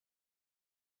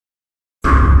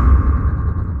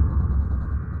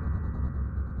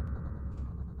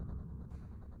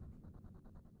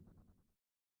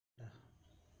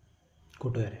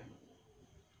കൂട്ടുകാരെ,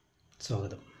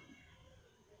 സ്വാഗതം.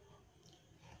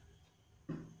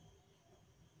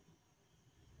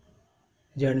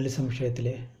 ജേർണലിസം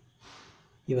വിഷയത്തിലെ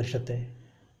ഈ വർഷത്തെ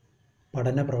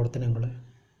പഠന പ്രവർത്തനങ്ങൾ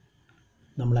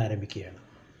നമ്മൾ ആരംഭിക്കുകയാണ്.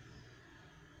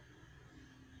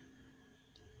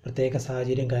 പ്രത്യേക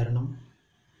സാഹചര്യം കാരണം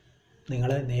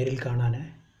നിങ്ങളെ നേരിൽ കാണാൻ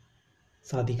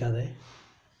സാധിക്കാതെ,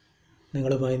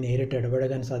 നിങ്ങളുമായി നേരിട്ട്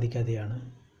ഇടപഴകാൻ സാധിക്കാതെയാണ്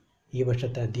ഈ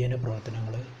വർഷത്തെ അധ്യയന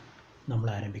പ്രവർത്തനങ്ങൾ നമ്മൾ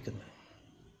ആരംഭിക്കുന്നത്.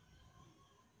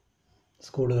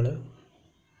 സ്കൂളുകൾ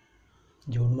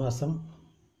ജൂൺ മാസം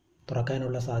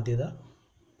തുറക്കാനുള്ള സാധ്യത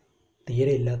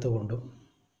തീരെ ഇല്ലാത്തതുകൊണ്ടും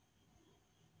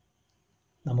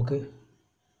നമുക്ക്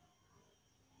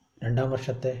രണ്ടാം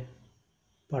വർഷത്തെ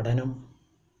പഠനം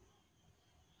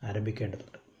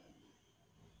ആരംഭിക്കേണ്ടതുണ്ട്.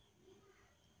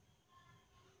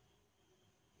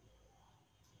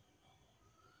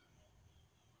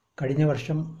 കഴിഞ്ഞ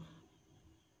വർഷം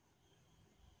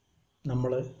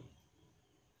നമ്മൾ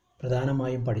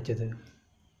പ്രധാനമായും പഠിച്ചത്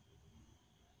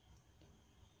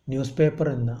ന്യൂസ് പേപ്പർ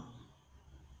എന്ന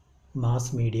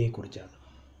മാസ് മീഡിയയെക്കുറിച്ചാണ്.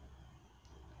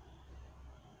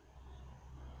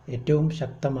 ഏറ്റവും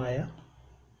ശക്തമായ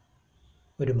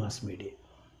ഒരു മാസ് മീഡിയ.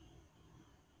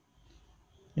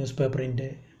 ന്യൂസ്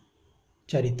പേപ്പറിൻ്റെ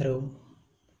ചരിത്രവും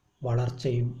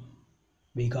വളർച്ചയും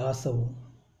വികാസവും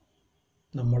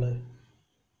നമ്മൾ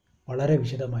വളരെ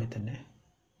വിശദമായി തന്നെ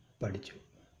പഠിച്ചു.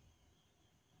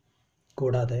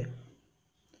 കൂടാതെ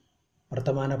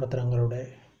വർത്തമാന പത്രങ്ങളുടെ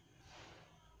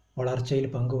വളർച്ചയിൽ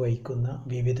പങ്കുവഹിക്കുന്ന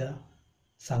വിവിധ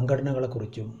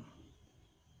സംഘടനകളെക്കുറിച്ചും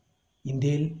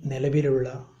ഇന്ത്യയിൽ നിലവിലുള്ള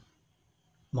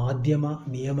മാധ്യമ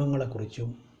നിയമങ്ങളെക്കുറിച്ചും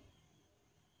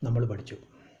നമ്മൾ പഠിച്ചു.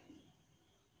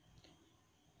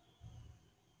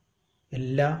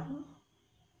 എല്ലാ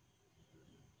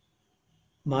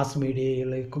മാസ്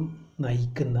മീഡിയയിലേക്കും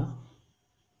നയിക്കുന്ന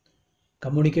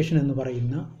കമ്മ്യൂണിക്കേഷൻ എന്ന്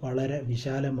പറയുന്ന വളരെ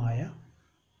വിശാലമായ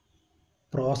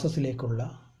പ്രോസസ്സിലേക്കുള്ള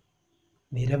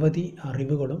നിരവധി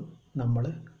അറിവുകളും നമ്മൾ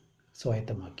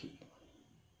സ്വായത്തമാക്കി.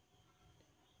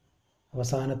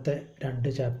 അവസാനത്തെ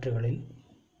 2 ചാപ്റ്ററുകളിൽ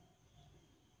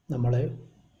നമ്മൾ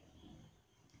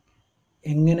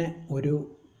എങ്ങനെ ഒരു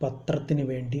പത്രത്തിന്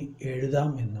വേണ്ടി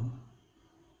എഴുതാം എന്നും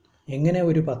എങ്ങനെ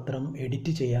ഒരു പത്രം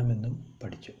എഡിറ്റ് ചെയ്യാമെന്നും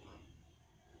പഠിച്ചു.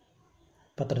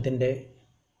 പത്രത്തിൻ്റെ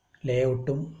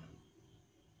ലേഔട്ടും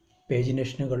പേജ്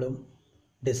നക്ഷനുകളും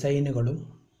ഡിസൈനുകളും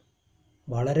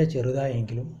വളരെ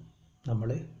ചെറുതായെങ്കിലും നമ്മൾ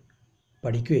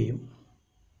പഠിക്കുകയും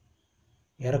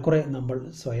ഏറെക്കുറെ നമ്മൾ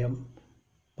സ്വയം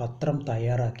പത്രം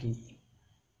തയ്യാറാക്കി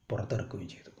പുറത്തിറക്കുകയും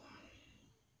ചെയ്തു.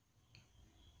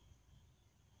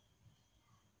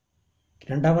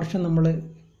 രണ്ടാം വർഷം നമ്മൾ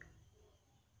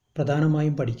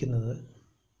പ്രധാനമായും പഠിക്കുന്നത്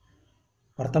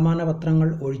വർത്തമാന പത്രങ്ങൾ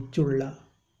ഒഴിച്ചുള്ള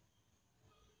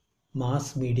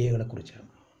മാസ്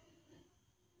മീഡിയകളെക്കുറിച്ചാണ്.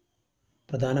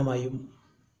 പ്രധാനമായും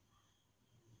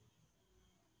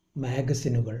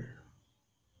മാഗസിനുകൾ,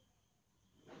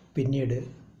 പിന്നീട്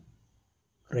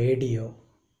radio,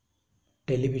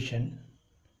 television,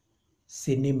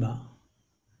 cinema,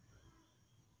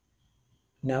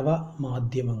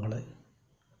 നവമാധ്യമങ്ങൾ,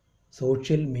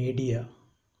 social media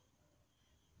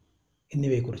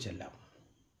എന്നിവയെക്കുറിച്ചെല്ലാം.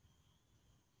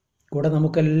 കൂടെ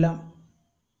നമുക്കെല്ലാം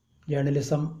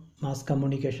ജേർണലിസം, മാസ്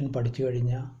കമ്മ്യൂണിക്കേഷൻ പഠിച്ചു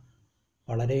കഴിഞ്ഞാൽ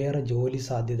വളരെയേറെ ജോലി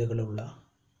സാധ്യതകളുള്ള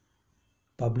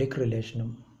പബ്ലിക്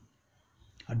റിലേഷനും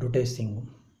അഡ്വർടൈസിങ്ങും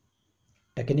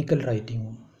ടെക്നിക്കൽ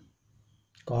റൈറ്റിങ്ങും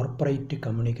കോർപ്പറേറ്റ്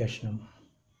കമ്മ്യൂണിക്കേഷനും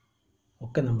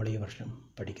ഒക്കെ നമ്മൾ ഈ വർഷം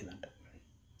പഠിക്കുന്നുണ്ട്.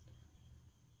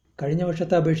 കഴിഞ്ഞ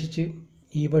വർഷത്തെ അപേക്ഷിച്ച്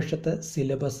ഈ വർഷത്തെ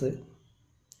സിലബസ്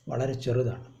വളരെ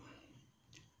ചെറുതാണ്.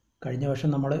 കഴിഞ്ഞ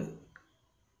വർഷം നമ്മൾ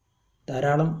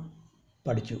ധാരാളം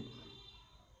പഠിച്ചു,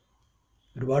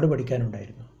 ഒരുപാട്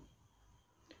പഠിക്കാനുണ്ടായിരുന്നു.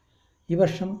 ഈ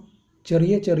വർഷം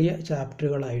ചെറിയ ചെറിയ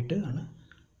ചാപ്റ്ററുകളായിട്ട് ആണ്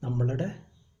നമ്മളുടെ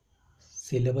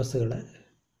സിലബസുകൾ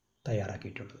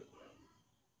തയ്യാറാക്കിയിട്ടുള്ളത്.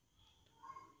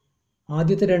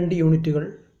 ആദ്യത്തെ 2 യൂണിറ്റുകൾ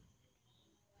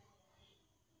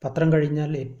പത്രം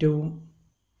കഴിഞ്ഞാൽ ഏറ്റവും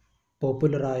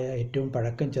പോപ്പുലറായ, ഏറ്റവും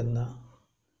പഴക്കം ചെന്ന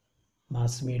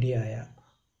മാസ് മീഡിയ ആയ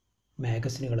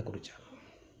മാഗസിനുകളെ കുറിച്ചാണ്.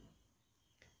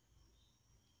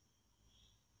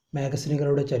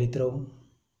 മാഗസിനുകളുടെ ചരിത്രവും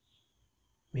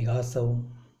വികാസവും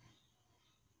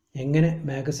എങ്ങനെ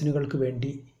മാഗസിനുകൾക്ക്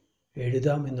വേണ്ടി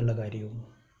എഴുതാം എന്നുള്ള കാര്യവും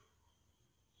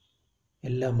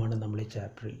എല്ലാമാണ് നമ്മൾ ഈ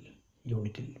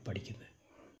യൂണിറ്റിൽ പഠിക്കുന്നത്.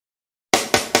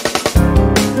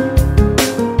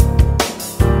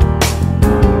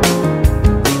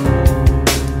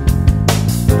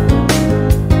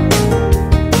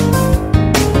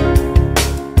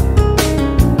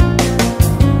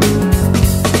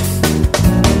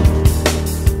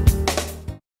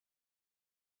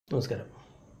 നമസ്കാരം.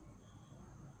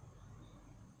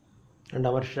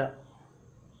 രണ്ടാം വർഷ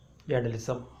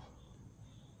ജേർണലിസം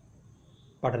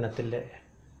പഠനത്തിൻ്റെ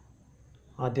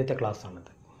ആദ്യത്തെ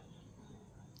ക്ലാസ്സാണിത്.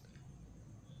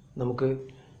 നമുക്ക്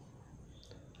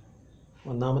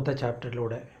ഒന്നാമത്തെ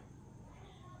ചാപ്റ്ററിലൂടെ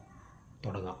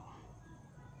തുടങ്ങാം.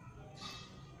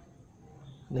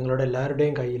 നിങ്ങളുടെ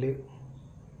എല്ലാവരുടെയും കയ്യിൽ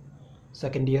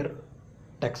സെക്കൻഡ് ഇയർ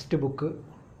ടെക്സ്റ്റ് ബുക്ക്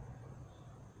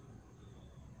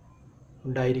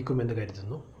ഉണ്ടായിരിക്കുമെന്ന്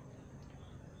കരുതുന്നു.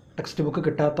 ടെക്സ്റ്റ് ബുക്ക്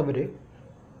കിട്ടാത്തവർ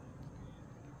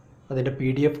അതിൻ്റെ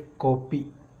PDF കോപ്പി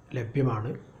ലഭ്യമാണ്.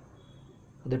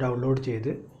 അത് ഡൗൺലോഡ് ചെയ്ത്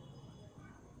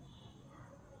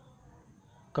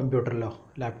കമ്പ്യൂട്ടറിലോ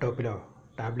ലാപ്ടോപ്പിലോ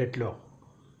ടാബ്ലറ്റിലോ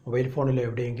മൊബൈൽ ഫോണിലോ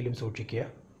എവിടെയെങ്കിലും സൂക്ഷിക്കുക.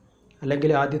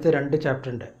 അല്ലെങ്കിൽ ആദ്യത്തെ 2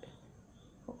 ചാപ്റ്ററിൻ്റെ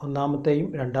ഒന്നാമത്തെയും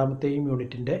രണ്ടാമത്തെയും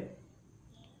യൂണിറ്റിൻ്റെ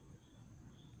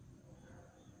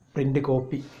പ്രിൻ്റ്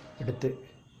കോപ്പി എടുത്ത്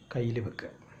കയ്യിൽ വെക്കുക.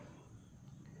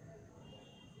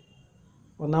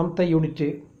 ഒന്നാമത്തെ യൂണിറ്റ്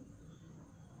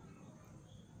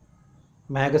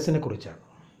മാഗസിനെ കുറിച്ചാണ്.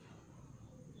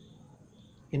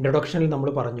 ഇൻട്രൊഡക്ഷനിൽ നമ്മൾ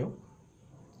പറഞ്ഞു,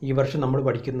 ഈ വർഷം നമ്മൾ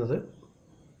പഠിക്കുന്നത്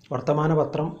വർത്തമാന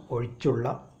പത്രം ഒഴിച്ചുള്ള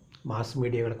മാസ്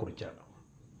മീഡിയകളെക്കുറിച്ചാണ്.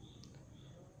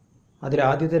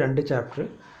 അതിലാദ്യത്തെ 2 ചാപ്റ്റർ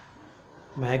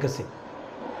മാഗസിൻ,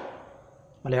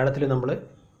 മലയാളത്തിൽ നമ്മൾ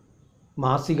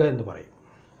മാസിക എന്ന് പറയും.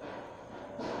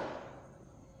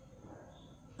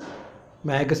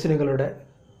 മാഗസിനുകളുടെ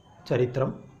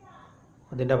ചരിത്രം,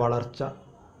 അതിൻ്റെ വളർച്ച,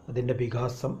 അതിൻ്റെ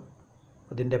വികാസം,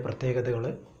 അതിൻ്റെ പ്രത്യേകതകൾ,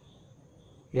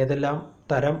 ഏതെല്ലാം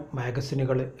തരം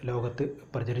മാഗസിനുകൾ ലോകത്ത്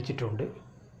പ്രചരിച്ചിട്ടുണ്ട്,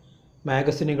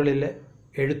 മാഗസിനുകളിലെ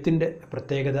എഴുത്തിൻ്റെ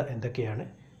പ്രത്യേകത എന്തൊക്കെയാണ്,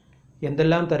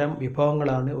 എന്തെല്ലാം തരം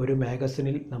വിഭവങ്ങളാണ് ഒരു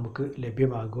മാഗസിനിൽ നമുക്ക്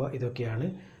ലഭ്യമാകുക, ഇതൊക്കെയാണ്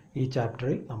ഈ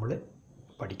ചാപ്റ്ററിൽ നമ്മൾ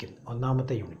പഠിക്കുന്നത്.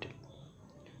 ഒന്നാമത്തെ യൂണിറ്റിൽ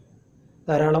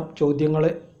ധാരാളം ചോദ്യങ്ങൾ,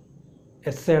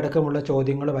 എസ്സേ അടക്കമുള്ള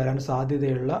ചോദ്യങ്ങൾ വരാൻ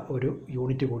സാധ്യതയുള്ള ഒരു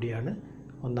യൂണിറ്റ് കൂടിയാണ്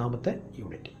ഒന്നാമത്തെ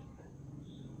യൂണിറ്റ്.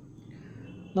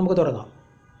 നമുക്ക് തുടങ്ങാം.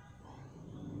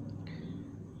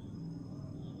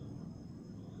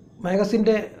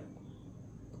 മാഗസിൻ്റെ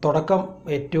തുടക്കം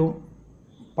ഏറ്റവും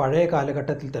പഴയ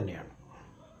കാലഘട്ടത്തിൽ തന്നെയാണ്.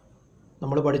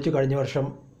 നമ്മൾ പഠിച്ചു കഴിഞ്ഞ വർഷം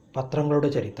പത്രങ്ങളുടെ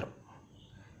ചരിത്രം.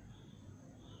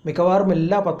 മിക്കവാറും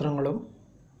എല്ലാ പത്രങ്ങളും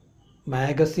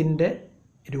മാഗസിൻ്റെ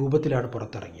രൂപത്തിലാണ്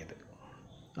പുറത്തിറങ്ങിയത്.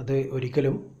 അത്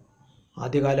ഒരിക്കലും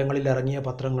ആദ്യകാലങ്ങളിൽ ഇറങ്ങിയ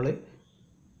പത്രങ്ങൾ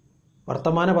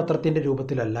വർത്തമാന പത്രത്തിൻ്റെ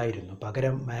രൂപത്തിലല്ലായിരുന്നു,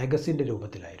 പകരം മാഗസിൻ്റെ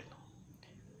രൂപത്തിലായിരുന്നു.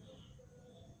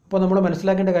 അപ്പോൾ നമ്മൾ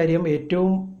മനസ്സിലാക്കേണ്ട കാര്യം,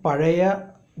 ഏറ്റവും പഴയ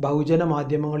ബഹുജന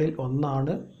മാധ്യമങ്ങളിൽ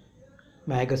ഒന്നാണ്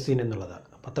മാഗസിൻ എന്നുള്ളതാണ്.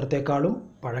 പത്രത്തെക്കാളും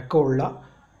പഴക്കമുള്ള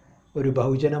ഒരു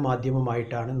ബഹുജന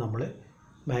മാധ്യമമായിട്ടാണ് നമ്മൾ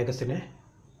മാഗസിനെ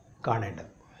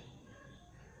കാണേണ്ടത്.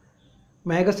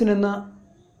 മാഗസിൻ എന്ന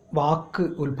വാക്ക്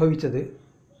ഉത്ഭവിച്ചത്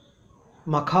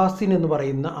മഖാസിൻ എന്ന്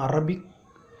പറയുന്ന അറബിക്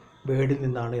വേർഡിൽ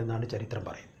നിന്നാണ് എന്നാണ് ചരിത്രം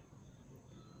പറയുന്നത്.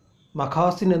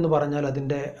 മഖാസിൻ എന്ന് പറഞ്ഞാൽ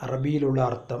അതിൻ്റെ അറബിയിലുള്ള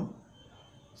അർത്ഥം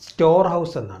സ്റ്റോർ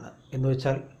ഹൗസ് എന്നാണ്. എന്ന്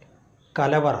വെച്ചാൽ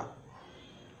കലവറ,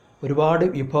 ഒരുപാട്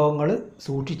വിഭവങ്ങൾ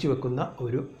സൂക്ഷിച്ചു വെക്കുന്ന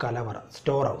ഒരു കലവറ,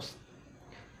 സ്റ്റോർ ഹൗസ്.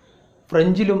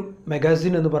 ഫ്രഞ്ചിലും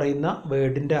മെഗാസിൻ എന്ന് പറയുന്ന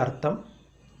വേർഡിൻ്റെ അർത്ഥം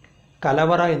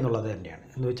കലവറ എന്നുള്ളത് തന്നെയാണ്.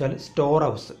 എന്ന് വെച്ചാൽ സ്റ്റോർ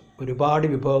ഹൗസ്, ഒരുപാട്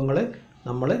വിഭവങ്ങൾ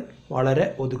നമ്മൾ വളരെ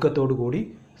ഒതുക്കത്തോടു കൂടി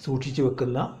സൂക്ഷിച്ചു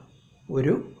വെക്കുന്ന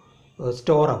ഒരു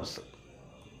സ്റ്റോർ ഹൗസ്.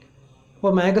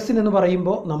 അപ്പോൾ മാഗസിൻ എന്ന്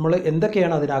പറയുമ്പോൾ നമ്മൾ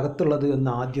എന്തൊക്കെയാണ് അതിനകത്തുള്ളത്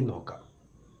എന്ന് ആദ്യം നോക്കാം.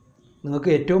 നിങ്ങൾക്ക്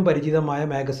ഏറ്റവും പരിചിതമായ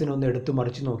മാഗസിൻ ഒന്ന് എടുത്തു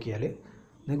മറിച്ച് നോക്കിയാൽ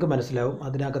നിങ്ങൾക്ക് മനസ്സിലാവും,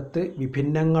 അതിനകത്ത്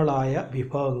വിഭിന്നങ്ങളായ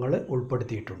വിഭവങ്ങൾ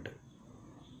ഉൾപ്പെടുത്തിയിട്ടുണ്ട്.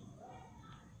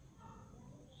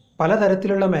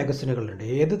 പലതരത്തിലുള്ള മാഗസിനുകളുണ്ട്.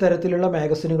 ഏത് തരത്തിലുള്ള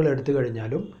മാഗസിനുകൾ എടുത്തു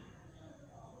കഴിഞ്ഞാലും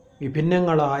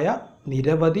വിഭിന്നങ്ങളായ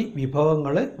നിരവധി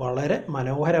വിഭവങ്ങൾ വളരെ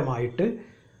മനോഹരമായിട്ട്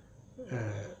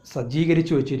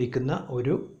സജ്ജീകരിച്ചു വച്ചിരിക്കുന്ന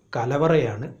ഒരു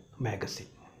കലവറയാണ് മാഗസിൻ.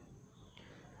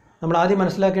 നമ്മൾ ആദ്യം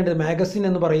മനസ്സിലാക്കേണ്ടത്, മാഗസിൻ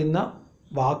എന്ന് പറയുന്ന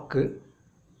വാക്ക്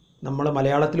നമ്മൾ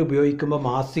മലയാളത്തിൽ ഉപയോഗിക്കുമ്പോൾ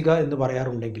മാസിക എന്ന്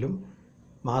പറയാറുണ്ടെങ്കിലും,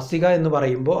 മാസിക എന്ന്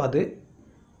പറയുമ്പോൾ അത്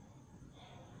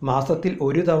മാസത്തിൽ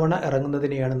ഒരു തവണ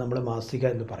ഇറങ്ങുന്നതിനെയാണ് നമ്മൾ മാസിക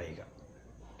എന്ന് പറയുക.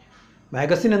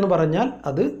 മാഗസിൻ എന്ന് പറഞ്ഞാൽ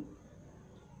അത്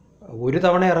ഒരു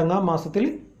തവണ ഇറങ്ങാം മാസത്തിൽ,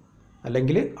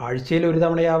 അല്ലെങ്കിൽ ആഴ്ചയിൽ ഒരു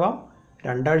തവണയാവാം,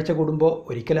 2 ആഴ്ച കൂടുമ്പോൾ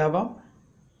ഒരിക്കലാവാം,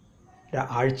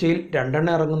 ആഴ്ചയിൽ 2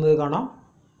 എണ്ണം ഇറങ്ങുന്നത് കാണാം.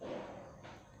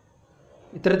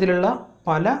 ഇത്തരത്തിലുള്ള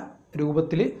പല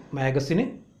രൂപത്തിൽ മാഗസിന്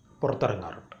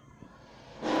പുറത്തിറങ്ങാറുണ്ട്.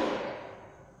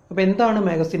 അപ്പോൾ എന്താണ്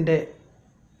മാഗസിൻ്റെ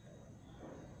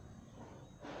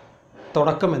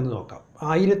തുടക്കം എന്ന് നോക്കാം.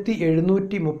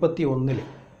 1731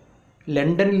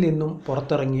 ലണ്ടനിൽ നിന്നും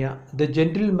പുറത്തിറങ്ങിയ ദ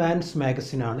ജെന്റിൽമാൻസ്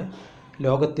മാഗസിനാണ്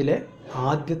ലോകത്തിലെ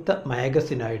ആദ്യത്തെ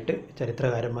മാഗസിനായിട്ട്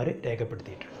ചരിത്രകാരന്മാർ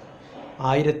രേഖപ്പെടുത്തിയിട്ടുണ്ട്.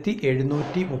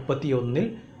 1731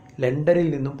 ലണ്ടനിൽ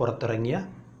നിന്നും പുറത്തിറങ്ങിയ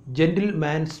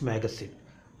ജെന്റിൽമാൻസ് മാഗസിൻ,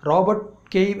 റോബർട്ട്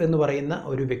കെയ്വ് എന്ന് പറയുന്ന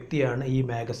ഒരു വ്യക്തിയാണ് ഈ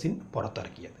മാഗസിൻ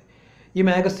പുറത്തിറക്കിയത്. ഈ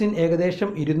മാഗസിൻ ഏകദേശം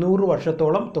 200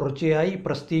 വർഷത്തോളം തുടർച്ചയായി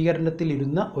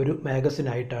പ്രസിദ്ധീകരണത്തിലിരുന്ന ഒരു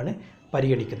മാഗസിനായിട്ടാണ്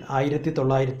പരിഗണിക്കുന്നത്.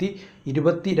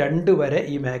 1922 വരെ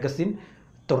ഈ മാഗസിൻ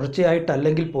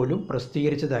തുടർച്ചയായിട്ടല്ലെങ്കിൽ പോലും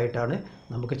പ്രസിദ്ധീകരിച്ചതായിട്ടാണ്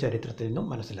നമുക്ക് ചരിത്രത്തിൽ നിന്നും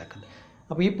മനസ്സിലാക്കുന്നത്.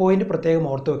 അപ്പോൾ ഈ പോയിന്റ് പ്രത്യേകം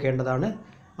ഓർത്തു വെക്കേണ്ടതാണ്.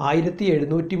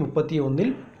 1731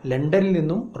 ലണ്ടനിൽ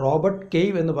നിന്നും റോബർട്ട്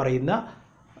കെയ്വ് എന്ന് പറയുന്ന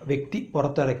വ്യക്തി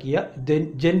പുറത്തിറക്കിയ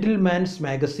ജെന്റിൽമാൻസ്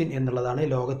മാഗസിൻ എന്നുള്ളതാണ്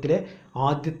ലോകത്തിലെ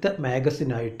ആദ്യത്തെ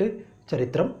മാഗസിനായിട്ട്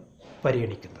ചരിത്രം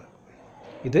പരിഗണിക്കുന്നത്.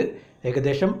 ഇത്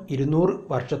ഏകദേശം 200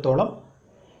 വർഷത്തോളം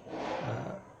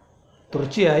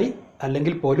തുടർച്ചയായി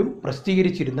അല്ലെങ്കിൽ പോലും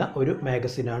പ്രസിദ്ധീകരിച്ചിരുന്ന ഒരു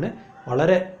മാഗസിനാണ്.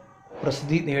 വളരെ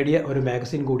പ്രസിദ്ധി നേടിയ ഒരു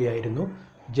മാഗസിൻ കൂടിയായിരുന്നു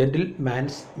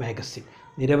ജെന്റിൽമാൻസ് മാഗസിൻ.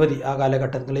 നിരവധി ആ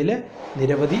കാലഘട്ടങ്ങളിലെ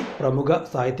നിരവധി പ്രമുഖ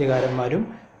സാഹിത്യകാരന്മാരും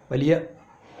വലിയ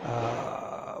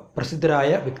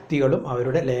പ്രസിദ്ധരായ വ്യക്തികളും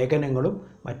അവരുടെ ലേഖനങ്ങളും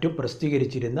മറ്റും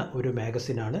പ്രസിദ്ധീകരിച്ചിരുന്ന ഒരു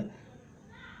മാഗസിനാണ്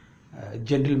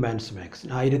ജെന്റിൽമാൻസ് മാഗസിൻ.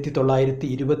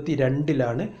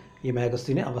 1922 ഈ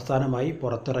മാഗസിന് അവസാനമായി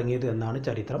പുറത്തിറങ്ങിയത് എന്നാണ്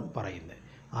ചരിത്രം പറയുന്നത്.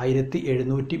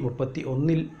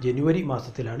 1731 ജനുവരി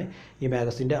മാസത്തിലാണ് ഈ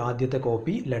മാഗസിൻ്റെ ആദ്യത്തെ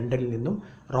കോപ്പി ലണ്ടനിൽ നിന്നും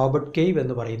റോബർട്ട് കെയ്വ്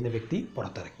എന്ന് പറയുന്ന വ്യക്തി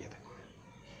പുറത്തിറക്കിയത്.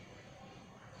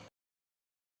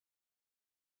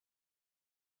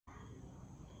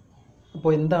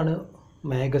 അപ്പോൾ എന്താണ്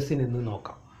മാഗസിൻ എന്ന്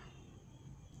നോക്കാം.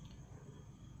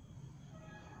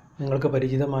 നിങ്ങൾക്ക്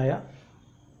പരിചിതമായ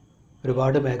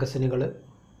ഒരുപാട് മാഗസിനുകൾ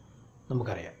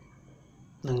നമുക്കറിയാം.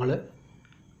 നിങ്ങൾ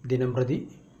ദിനംപ്രതി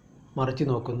മറിച്ച്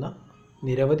നോക്കുന്ന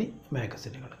നിരവധി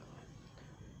മാഗസിനുകൾ.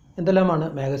 എന്തെല്ലാമാണ്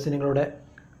മാഗസിനുകളുടെ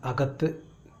അകത്ത്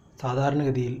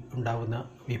സാധാരണഗതിയിൽ ഉണ്ടാകുന്ന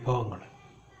വിഭവങ്ങൾ?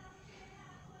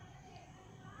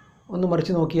 ഒന്ന്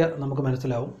മറിച്ച് നോക്കിയാൽ നമുക്ക്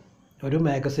മനസ്സിലാവും. ഒരു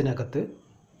മാഗസിനകത്ത്,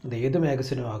 അത് ഏത്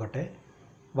മാഗസിനും ആകട്ടെ,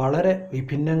 വളരെ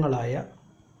വിഭിന്നങ്ങളായ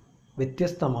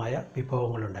വ്യത്യസ്തമായ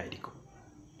വിഭവങ്ങളുണ്ടായിരിക്കും.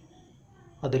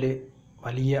 അതിൽ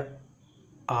വലിയ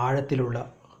ആഴത്തിലുള്ള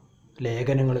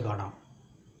ലേഖനങ്ങൾ കാണാം,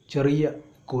 ചെറിയ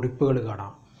കുറിപ്പുകൾ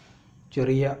കാണാം,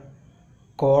 ചെറിയ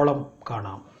കോളം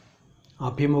കാണാം,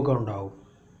 അഭിമുഖം ഉണ്ടാവും,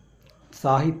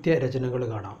 സാഹിത്യ രചനകൾ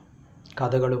കാണാം,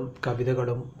 കഥകളും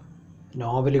കവിതകളും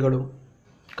നോവലുകളും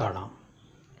കാണാം,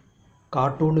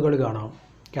 കാർട്ടൂണുകൾ കാണാം,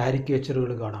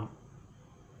 കാരിക്കേച്ചറുകൾ കാണാം,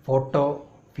 ഫോട്ടോ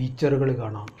ഫീച്ചറുകൾ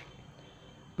കാണാം,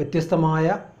 വ്യത്യസ്തമായ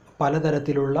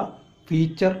പലതരത്തിലുള്ള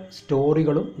ഫീച്ചർ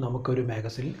സ്റ്റോറികളും നമുക്കൊരു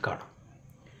മാഗസിനിൽ കാണാം.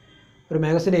 ഒരു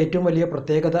മാഗസിൻ്റെ ഏറ്റവും വലിയ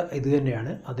പ്രത്യേകത ഇത്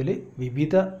തന്നെയാണ്. അതിൽ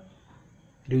വിവിധ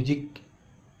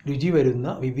രുചി വരുന്ന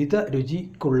വിവിധ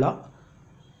രുചിക്കുള്ള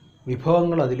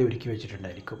വിഭവങ്ങൾ അതിൽ ഒരുക്കി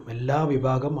വെച്ചിട്ടുണ്ടായിരിക്കും. എല്ലാ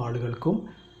വിഭാഗം ആളുകൾക്കും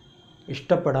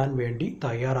ഇഷ്ടപ്പെടാൻ വേണ്ടി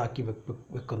തയ്യാറാക്കി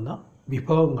വെക്കുന്ന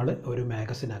വിഭവങ്ങൾ ഒരു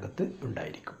മാഗസിനകത്ത്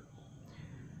ഉണ്ടായിരിക്കും.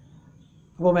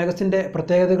 അപ്പോൾ മാഗസിൻ്റെ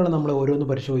പ്രത്യേകതകൾ നമ്മൾ ഓരോന്ന്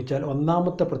പരിശോധിച്ചാൽ,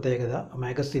 ഒന്നാമത്തെ പ്രത്യേകത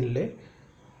മാഗസിനിൽ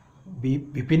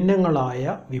വിഭിന്നങ്ങളായ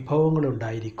വിഭവങ്ങൾ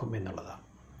ഉണ്ടായിരിക്കും എന്നുള്ളതാണ്.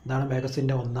 ഇതാണ്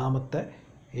മാഗസിൻ്റെ ഒന്നാമത്തെ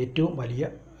ഏറ്റവും വലിയ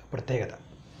പ്രത്യേകത.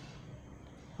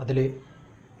 അതിൽ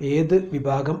ഏത്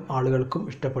വിഭാഗം ആളുകൾക്കും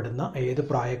ഇഷ്ടപ്പെടുന്ന, ഏത്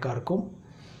പ്രായക്കാർക്കും,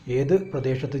 ഏത്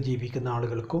പ്രദേശത്ത് ജീവിക്കുന്ന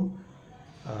ആളുകൾക്കും,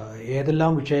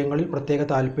 ഏതെല്ലാം വിഷയങ്ങളിൽ പ്രത്യേക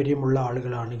താല്പര്യമുള്ള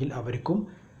ആളുകളാണെങ്കിൽ അവർക്കും,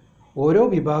 ഓരോ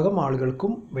വിഭാഗം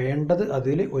ആളുകൾക്കും വേണ്ടത്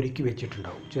അതിൽ ഒരുക്കി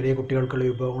വെച്ചിട്ടുണ്ടാവും. ചെറിയ കുട്ടികൾക്കുള്ള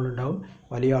വിഭവങ്ങളുണ്ടാവും,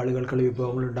 വലിയ ആളുകൾക്കുള്ള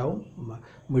വിഭവങ്ങളുണ്ടാവും,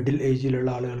 മിഡിൽ ഏജിലുള്ള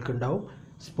ആളുകൾക്കുണ്ടാവും,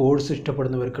 സ്പോർട്സ്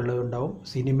ഇഷ്ടപ്പെടുന്നവർക്കുള്ളതുണ്ടാവും,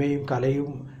 സിനിമയും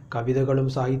കലയും കവിതകളും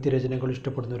സാഹിത്യരചനകളും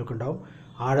ഇഷ്ടപ്പെടുന്നവർക്കുണ്ടാവും,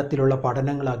 ആഴത്തിലുള്ള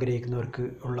പഠനങ്ങൾ ആഗ്രഹിക്കുന്നവർക്ക്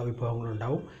ഉള്ള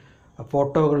വിഭവങ്ങളുണ്ടാവും,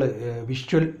 ഫോട്ടോകൾ,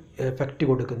 വിഷ്വൽ എഫക്റ്റ്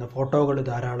കൊടുക്കുന്ന ഫോട്ടോകൾ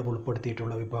ധാരാളം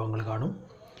ഉൾപ്പെടുത്തിയിട്ടുള്ള വിഭവങ്ങൾ കാണും.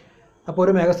 അപ്പോൾ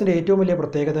ഒരു മാഗസിൻ്റെ ഏറ്റവും വലിയ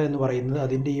പ്രത്യേകത എന്ന് പറയുന്നത്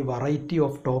അതിൻ്റെ ഈ വെറൈറ്റി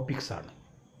ഓഫ് ടോപ്പിക്സ് ആണ്.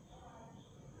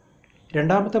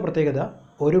 രണ്ടാമത്തെ പ്രത്യേകത,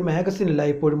 ഒരു മാഗസിൻ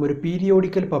എല്ലായ്പ്പോഴും ഒരു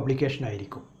പീരിയോഡിക്കൽ പബ്ലിക്കേഷൻ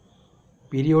ആയിരിക്കും.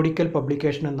 പീരിയോഡിക്കൽ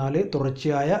പബ്ലിക്കേഷൻ എന്നാൽ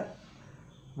തുടർച്ചയായ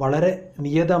വളരെ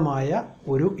നിയതമായ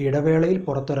ഒരു ഇടവേളയിൽ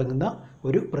പുറത്തിറങ്ങുന്ന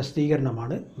ഒരു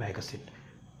പ്രസിദ്ധീകരണമാണ് മാഗസിൻ.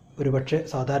 ഒരുപക്ഷെ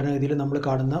സാധാരണഗതിയിൽ നമ്മൾ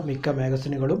കാണുന്ന മിക്ക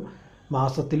മാഗസിനുകളും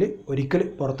മാസത്തിൽ ഒരിക്കൽ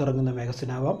പുറത്തിറങ്ങുന്ന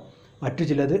മാഗസിനാവാം. മറ്റു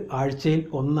ചിലത് ആഴ്ചയിൽ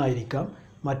ഒന്നായിരിക്കാം,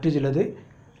 മറ്റു ചിലത്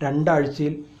 2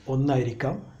 ആഴ്ചയിൽ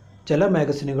ഒന്നായിരിക്കാം. ചില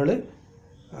മാഗസിനുകൾ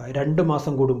 2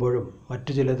 മാസം കൂടുമ്പോഴും,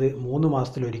 മറ്റു ചിലത് 3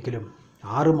 മാസത്തിലൊരിക്കലും,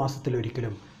 6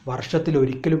 മാസത്തിലൊരിക്കലും,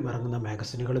 വർഷത്തിലൊരിക്കലും ഇറങ്ങുന്ന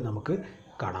മാഗസിനുകൾ നമുക്ക്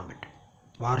കാണാൻ പറ്റും.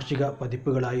 വാർഷിക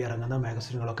പതിപ്പുകളായി ഇറങ്ങുന്ന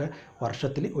മാഗസിനുകളൊക്കെ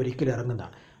വർഷത്തിൽ ഒരിക്കൽ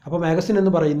ഇറങ്ങുന്നതാണ്. അപ്പോൾ മാഗസിൻ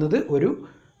എന്ന് പറയുന്നത് ഒരു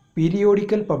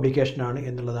പീരിയോഡിക്കൽ പബ്ലിക്കേഷനാണ്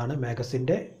എന്നുള്ളതാണ്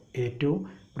മാഗസിൻ്റെ ഏറ്റവും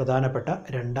പ്രധാനപ്പെട്ട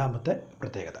രണ്ടാമത്തെ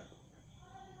പ്രത്യേകത.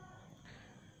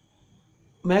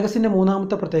 മാഗസിൻ്റെ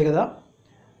മൂന്നാമത്തെ പ്രത്യേകത,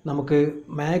 നമുക്ക്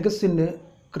മാഗസിന്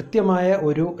കൃത്യമായ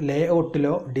ഒരു ലേ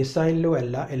ഔട്ടിലോ ഡിസൈനിലോ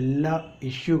അല്ല എല്ലാ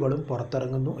ഇഷ്യൂകളും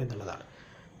പുറത്തിറങ്ങുന്നു എന്നുള്ളതാണ്.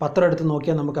 പത്രം എടുത്ത്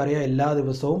നോക്കിയാൽ നമുക്കറിയാം, എല്ലാ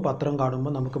ദിവസവും പത്രം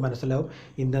കാണുമ്പോൾ നമുക്ക് മനസ്സിലാവും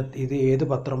ഇത് ഏത്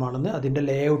പത്രമാണെന്ന്. അതിൻ്റെ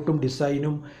ലേഔട്ടും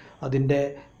ഡിസൈനും അതിൻ്റെ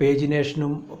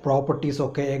പേജിനേഷനും പ്രോപ്പർട്ടീസും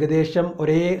ഒക്കെ ഏകദേശം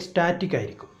ഒരേ സ്റ്റാറ്റിക്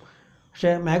ആയിരിക്കും.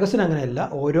 പക്ഷേ മാഗസിൻ അങ്ങനെയല്ല.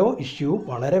 ഓരോ ഇഷ്യൂവും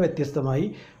വളരെ വ്യത്യസ്തമായി,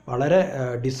 വളരെ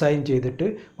ഡിസൈൻ ചെയ്തിട്ട്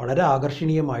വളരെ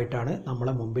ആകർഷണീയമായിട്ടാണ്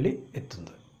നമ്മളെ മുമ്പിൽ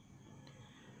എത്തുന്നത്.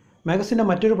 മാഗസിൻ്റെ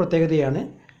മറ്റൊരു പ്രത്യേകതയാണ്,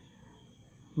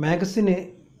 മാഗസിന്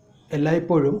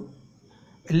എല്ലായ്പ്പോഴും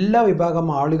എല്ലാ വിഭാഗം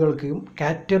ആളുകൾക്കും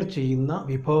കാറ്റർ ചെയ്യുന്ന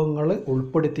വിഭവങ്ങൾ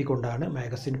ഉൾപ്പെടുത്തിക്കൊണ്ടാണ്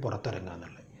മാഗസിൻ പുറത്തിറങ്ങുക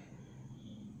എന്നുള്ളത്.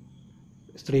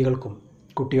 സ്ത്രീകൾക്കും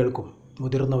കുട്ടികൾക്കും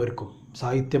മുതിർന്നവർക്കും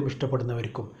സാഹിത്യം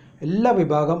ഇഷ്ടപ്പെടുന്നവർക്കും എല്ലാ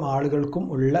വിഭാഗം ആളുകൾക്കും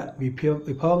ഉള്ള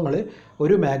വിഭവങ്ങൾ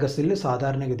ഒരു മാഗസിനിൽ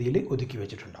സാധാരണഗതിയിൽ ഒതുക്കി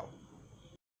വെച്ചിട്ടുണ്ടാവും.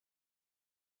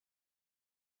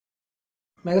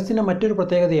 മാഗസിൻ്റെ മറ്റൊരു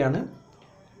പ്രത്യേകതയാണ്,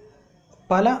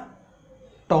 പല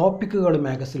ടോപ്പിക്കുകൾ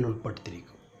മാഗസിനിൽ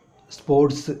ഉൾപ്പെടുത്തിയിരിക്കും.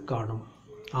 സ്പോർട്സ് കാണും,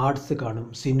 ആർട്സ് കാണും,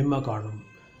 സിനിമ കാണും,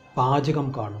 പാചകം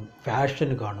കാണും,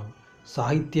 ഫാഷൻ കാണും,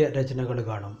 സാഹിത്യ രചനകൾ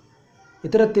കാണും.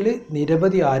 ഇത്തരത്തിൽ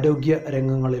നിരവധി ആരോഗ്യ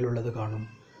രംഗങ്ങളിലുള്ളത് കാണും.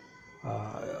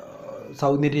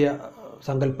 സൗന്ദര്യ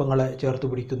സങ്കല്പങ്ങളെ ചേർത്ത്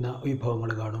പിടിക്കുന്ന വിഭവങ്ങൾ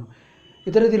കാണും.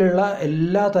 ഇത്തരത്തിലുള്ള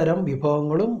എല്ലാ തരം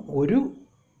വിഭവങ്ങളും ഒരു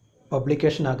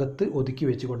പബ്ലിക്കേഷനകത്ത് ഒതുക്കി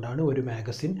വെച്ചുകൊണ്ടാണ് ഒരു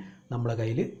മാഗസിൻ നമ്മളെ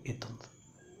കയ്യിൽ എത്തുന്നത്.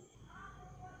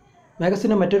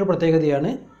 മാഗസിൻ്റെ മറ്റൊരു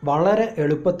പ്രത്യേകതയാണ്, വളരെ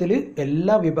എളുപ്പത്തിൽ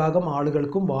എല്ലാ വിഭാഗം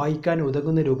ആളുകൾക്കും വായിക്കാൻ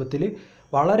ഉതകുന്ന രൂപത്തിൽ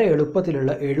വളരെ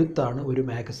എളുപ്പത്തിലുള്ള എഴുത്താണ് ഒരു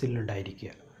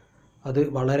മാഗസിനിലുണ്ടായിരിക്കുക. അത്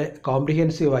വളരെ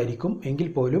കോംപ്രിഹെൻസീവ് ആയിരിക്കും, എങ്കിൽ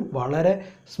പോലും വളരെ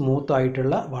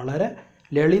സ്മൂത്തായിട്ടുള്ള വളരെ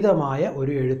ലളിതമായ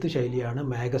ഒരു എഴുത്ത് ശൈലിയാണ്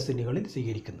മാഗസിനുകളിൽ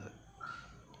സ്വീകരിക്കുന്നത്.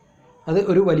 അത്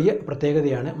ഒരു വലിയ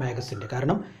പ്രത്യേകതയാണ് മാഗസിൻ്റെ.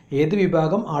 കാരണം ഏത്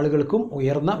വിഭാഗം ആളുകൾക്കും,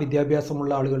 ഉയർന്ന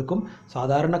വിദ്യാഭ്യാസമുള്ള ആളുകൾക്കും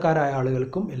സാധാരണക്കാരായ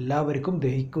ആളുകൾക്കും എല്ലാവർക്കും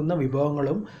ദഹിക്കുന്ന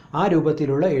വിഭവങ്ങളും ആ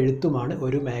രൂപത്തിലുള്ള എഴുത്തുമാണ്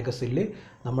ഒരു മാഗസിനിൽ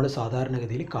നമ്മൾ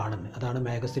സാധാരണഗതിയിൽ കാണുന്നത്. അതാണ്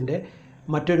മാഗസിൻ്റെ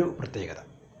മറ്റൊരു പ്രത്യേകത.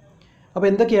 അപ്പോൾ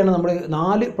എന്തൊക്കെയാണ് നമ്മൾ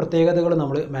 4 പ്രത്യേകതകൾ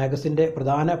നമ്മൾ മാഗസിൻ്റെ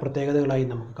പ്രധാന പ്രത്യേകതകളായി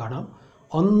നമുക്ക് കാണാം.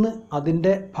 ഒന്ന്,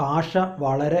 അതിൻ്റെ ഭാഷ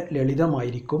വളരെ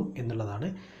ലളിതമായിരിക്കും എന്നുള്ളതാണ്.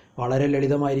 വളരെ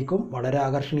ലളിതമായിരിക്കും, വളരെ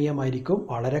ആകർഷണീയമായിരിക്കും,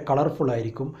 വളരെ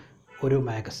കളർഫുള്ളായിരിക്കും ഒരു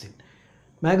മാഗസിൻ.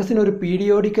 മാഗസിൻ ഒരു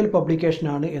പീരിയോഡിക്കൽ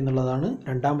പബ്ലിക്കേഷനാണ് എന്നുള്ളതാണ്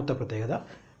രണ്ടാമത്തെ പ്രത്യേകത.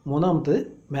 മൂന്നാമത്,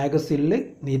 മാഗസിനിൽ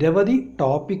നിരവധി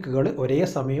ടോപ്പിക്കുകൾ ഒരേ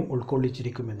സമയം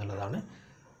ഉൾക്കൊള്ളിച്ചിരിക്കും എന്നുള്ളതാണ്.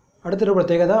 അടുത്തൊരു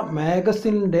പ്രത്യേകത,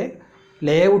 മാഗസിനിൻ്റെ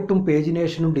ലേഔട്ടും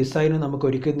പേജിനേഷനും ഡിസൈനും നമുക്ക്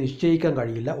ഒരിക്കലും നിശ്ചയിക്കാൻ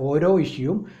കഴിയില്ല. ഓരോ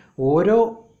ഇഷ്യൂവും ഓരോ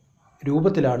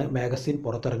രൂപത്തിലാണ് മാഗസിൻ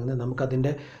പുറത്തിറങ്ങുന്നത്.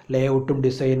 നമുക്കതിൻ്റെ ലേഔട്ടും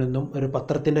ഡിസൈനൊന്നും, ഒരു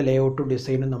പത്രത്തിൻ്റെ ലേഔട്ടും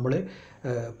ഡിസൈനും നമ്മൾ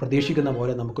പ്രതീക്ഷിക്കുന്ന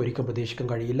പോലെ നമുക്കൊരിക്കലും പ്രതീക്ഷിക്കാൻ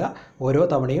കഴിയില്ല. ഓരോ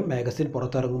തവണയും മാഗസിൻ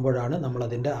പുറത്തിറങ്ങുമ്പോഴാണ്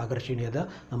നമ്മളതിൻ്റെ ആകർഷണീയത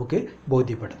നമുക്ക്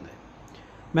ബോധ്യപ്പെടുന്നത്.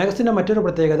 മാഗസിൻ്റെ മറ്റൊരു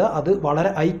പ്രത്യേകത, അത്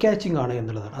വളരെ ഐ ക്യാച്ചിങ് ആണ്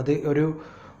എന്നുള്ളതാണ്. അത് ഒരു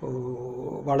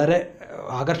വളരെ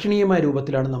ആകർഷണീയമായ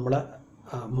രൂപത്തിലാണ് നമ്മളെ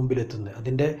മുമ്പിലെത്തുന്നത്.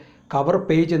 അതിൻ്റെ കവർ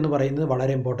പേജ് എന്ന് പറയുന്നത്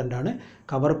വളരെ ഇമ്പോർട്ടൻ്റ് ആണ്.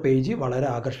 കവർ പേജ് വളരെ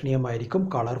ആകർഷണീയമായിരിക്കും,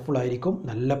 കളർഫുള്ളായിരിക്കും,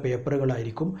 നല്ല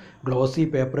പേപ്പറുകളായിരിക്കും, ഗ്ലോസി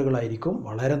പേപ്പറുകളായിരിക്കും,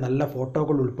 വളരെ നല്ല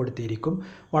ഫോട്ടോകൾ ഉൾപ്പെടുത്തിയിരിക്കും,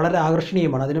 വളരെ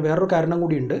ആകർഷണീയമാണ്. അതിന് വേറൊരു കാരണം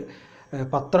കൂടിയുണ്ട്.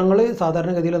 പത്രങ്ങൾ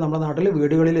സാധാരണഗതിയിൽ നമ്മുടെ നാട്ടിൽ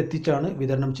വീടുകളിൽ എത്തിച്ചാണ്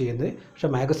വിതരണം ചെയ്യുന്നത്. പക്ഷേ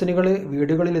മാഗസിനുകൾ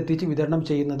വീടുകളിൽ എത്തിച്ച് വിതരണം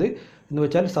ചെയ്യുന്നത് എന്ന്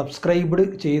വെച്ചാൽ സബ്സ്ക്രൈബ്ഡ്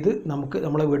ചെയ്ത്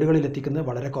നമ്മളെ വീടുകളിൽ എത്തിക്കുന്നത്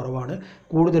വളരെ കുറവാണ്.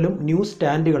 കൂടുതലും ന്യൂസ്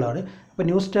സ്റ്റാൻഡുകളാണ്. അപ്പോൾ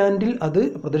ന്യൂസ് സ്റ്റാൻഡിൽ അത്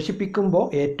പ്രദർശിപ്പിക്കുമ്പോൾ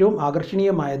ഏറ്റവും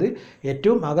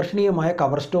ആകർഷണീയമായ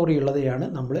കവർ സ്റ്റോറി ഉള്ളതെയാണ്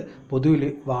നമ്മൾ പൊതുവിൽ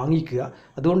വാങ്ങിക്കുക.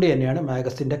 അതുകൊണ്ട് തന്നെയാണ്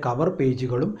മാഗസിൻ്റെ കവർ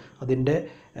പേജുകളും അതിൻ്റെ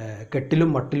കെട്ടിലും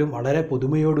മട്ടിലും വളരെ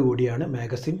പുതുമയോടുകൂടിയാണ്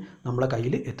മാഗസിൻ നമ്മളെ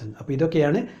കയ്യിൽ എത്തുന്നത്. അപ്പോൾ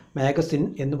ഇതൊക്കെയാണ് മാഗസിൻ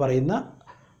എന്ന് പറയുന്ന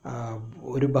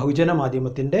ഒരു ബഹുജന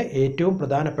മാധ്യമത്തിൻ്റെ ഏറ്റവും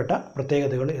പ്രധാനപ്പെട്ട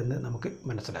പ്രത്യേകതകൾ എന്ന് നമുക്ക്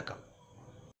മനസ്സിലാക്കാം.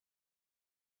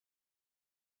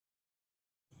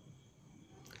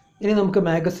 ഇനി നമുക്ക്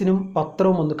മാഗസിനും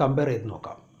പത്രവും ഒന്ന് കമ്പയർ ചെയ്ത്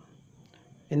നോക്കാം.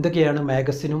 എന്തൊക്കെയാണ്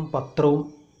മാഗസിനും പത്രവും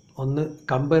ഒന്ന്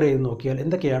കമ്പയർ ചെയ്ത് നോക്കിയാൽ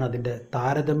എന്തൊക്കെയാണ് അതിൻ്റെ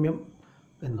താരതമ്യം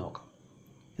എന്ന് നോക്കാം.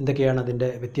 എന്തൊക്കെയാണ് അതിൻ്റെ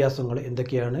വ്യത്യാസങ്ങൾ,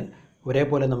 എന്തൊക്കെയാണ്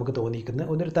ഒരേപോലെ നമുക്ക്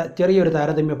തോന്നിക്കുന്നത്, ചെറിയൊരു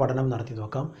താരതമ്യ പഠനം നടത്തി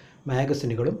നോക്കാം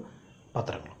മാഗസിനുകളും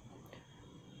പത്രങ്ങളും.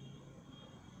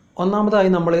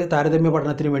 ഒന്നാമതായി നമ്മൾ താരതമ്യ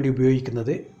പഠനത്തിന് വേണ്ടി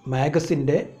ഉപയോഗിക്കുന്നത്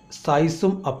മാഗസിൻ്റെ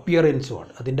സൈസും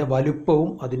അപ്പിയറൻസുമാണ്, അതിൻ്റെ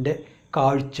വലുപ്പവും അതിൻ്റെ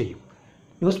കാഴ്ചയും.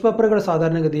 ന്യൂസ് പേപ്പറുകൾ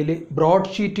സാധാരണഗതിയിൽ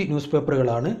ബ്രോഡ് ഷീറ്റ് ന്യൂസ്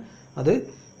പേപ്പറുകളാണ്. അത്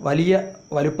വലിയ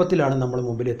വലുപ്പത്തിലാണ് നമ്മൾ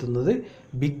മുമ്പിലെത്തുന്നത്.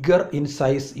 Bigger in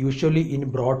size, usually in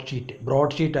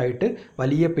broad ഷീറ്റായിട്ട്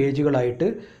വലിയ പേജുകളായിട്ട്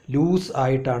ലൂസ്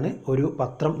ആയിട്ടാണ് ഒരു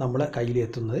പത്രം നമ്മളെ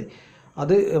കയ്യിലെത്തുന്നത്.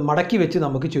 അത് മടക്കി വെച്ച്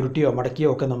നമുക്ക് ചുരുട്ടിയോ മടക്കിയോ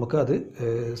ഒക്കെ നമുക്ക് അത്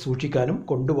സൂക്ഷിക്കാനും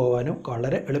കൊണ്ടുപോകാനും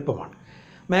വളരെ എളുപ്പമാണ്.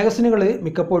 മാഗസിനുകൾ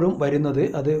മിക്കപ്പോഴും വരുന്നത്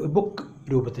അത് ബുക്ക്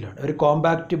രൂപത്തിലാണ്, ഒരു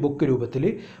കോമ്പാക്റ്റ് ബുക്ക് രൂപത്തിൽ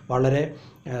വളരെ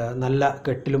നല്ല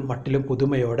കെട്ടിലും മട്ടിലും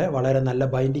പുതുമയോടെ വളരെ നല്ല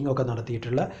ബൈൻഡിംഗ് ഒക്കെ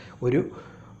നടത്തിയിട്ടുള്ള ഒരു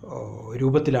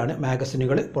രൂപത്തിലാണ്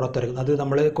മാഗസിനുകൾ പുറത്തിറക്കുന്നത്. അത്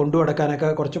നമ്മൾ കൊണ്ടുനടക്കാനൊക്കെ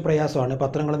കുറച്ച് പ്രയാസമാണ്.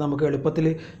 പത്രങ്ങൾ നമുക്ക് എളുപ്പത്തിൽ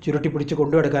ചുരുട്ടിപ്പിടിച്ച്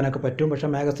കൊണ്ടുനടക്കാനൊക്കെ പറ്റും. പക്ഷേ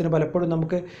മാഗസിന് പലപ്പോഴും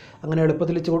നമുക്ക് അങ്ങനെ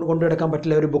എളുപ്പത്തിൽ കൊണ്ടുനടക്കാൻ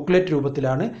പറ്റില്ല. ഒരു ബുക്ക്ലെറ്റ്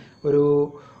രൂപത്തിലാണ്, ഒരു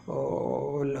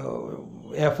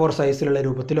A4 സൈസിലുള്ള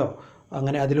രൂപത്തിലോ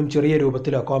അങ്ങനെ അതിലും ചെറിയ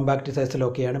രൂപത്തിലോ കോമ്പാക്റ്റ് സൈസിലോ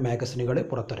ഒക്കെയാണ് മാഗസിനുകൾ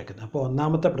പുറത്തിറക്കുന്നത്. അപ്പോൾ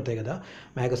ഒന്നാമത്തെ പ്രത്യേകത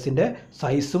മാഗസിൻ്റെ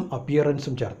സൈസും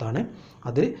അപ്പിയറൻസും ചേർത്താണ്.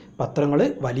 അത് പത്രങ്ങൾ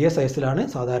വലിയ സൈസിലാണ്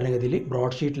സാധാരണഗതിയിൽ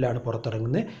ബ്രോഡ് ഷീറ്റിലാണ്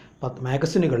പുറത്തിറങ്ങുന്നത്.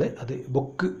 മാഗസിനുകൾ അത്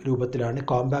ബുക്ക് രൂപത്തിലാണ്,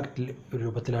 കോമ്പാക്റ്റ്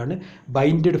രൂപത്തിലാണ്,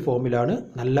 ബൈൻഡഡ് ഫോമിലാണ്,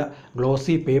 നല്ല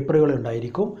ഗ്ലോസി പേപ്പറുകൾ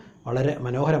ഉണ്ടായിരിക്കും. വളരെ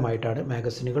മനോഹരമായിട്ടാണ്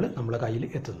മാഗസിനുകൾ നമ്മളെ കയ്യിൽ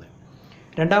എത്തുന്നത്.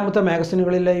 രണ്ടാമത്തെ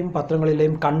മാഗസിനുകളിലെയും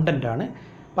പത്രങ്ങളിലെയും കണ്ടൻറ്റാണ്.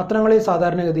 പത്രങ്ങളിൽ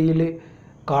സാധാരണഗതിയിൽ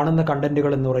കാണുന്ന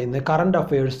കണ്ടൻറ്റുകൾ എന്ന് പറയുന്നത് കറണ്ട്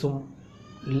അഫയേഴ്സും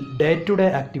ഡേ ടു ഡേ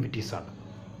ആക്ടിവിറ്റീസാണ്.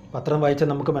 പത്രം വായിച്ചാൽ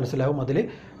നമുക്ക് മനസ്സിലാവും, അതിൽ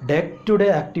day to day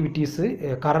activities,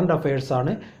 current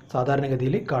അഫയേഴ്സാണ്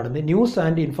സാധാരണഗതിയിൽ കാണുന്നത്. ന്യൂസ്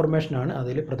ആൻഡ് ഇൻഫർമേഷനാണ്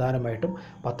അതിൽ പ്രധാനമായിട്ടും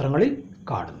പത്രങ്ങളിൽ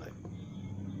കാണുന്നത്.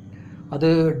 അത്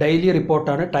ഡെയിലി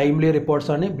റിപ്പോർട്ടാണ്, ടൈംലി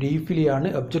റിപ്പോർട്ട്സാണ്, ബ്രീഫ്ലിയാണ്,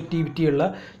 ഒബ്ജക്റ്റിവിറ്റിയുള്ള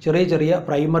ചെറിയ ചെറിയ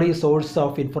പ്രൈമറി സോഴ്സ്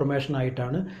ഓഫ് ഇൻഫർമേഷൻ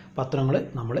ആയിട്ടാണ് പത്രങ്ങൾ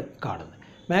നമ്മൾ കാണുന്നത്.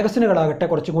 മാഗസിനുകളാകട്ടെ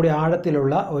കുറച്ചും കൂടി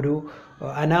ആഴത്തിലുള്ള ഒരു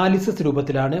അനാലിസിസ്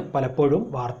രൂപത്തിലാണ് പലപ്പോഴും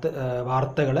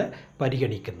വാർത്തകളെ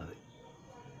പരിഗണിക്കുന്നത്.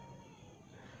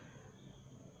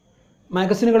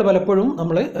 മാഗസിനുകൾ പലപ്പോഴും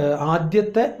നമ്മൾ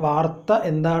ആദ്യത്തെ വാർത്ത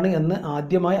എന്താണ് എന്ന്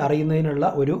ആദ്യമായി അറിയുന്നതിനുള്ള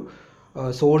ഒരു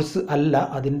സോഴ്സ് അല്ല,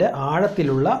 അതിൻ്റെ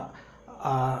ആഴത്തിലുള്ള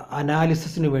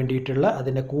അനാലിസിസിന് വേണ്ടിയിട്ടുള്ള,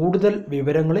 അതിൻ്റെ കൂടുതൽ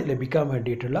വിവരങ്ങൾ ലഭിക്കാൻ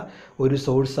വേണ്ടിയിട്ടുള്ള ഒരു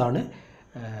സോഴ്സാണ്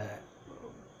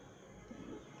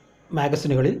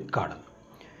മാഗസിനുകളിൽ കാണുന്നത്.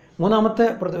 മൂന്നാമത്തെ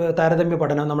താരതമ്യ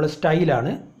പഠനം നമ്മൾ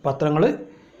സ്റ്റൈലാണ്. പത്രങ്ങൾ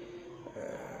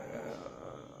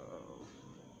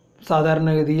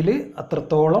സാധാരണഗതിയിൽ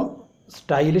അത്രത്തോളം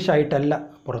സ്റ്റൈലിഷ് ആയിട്ടല്ല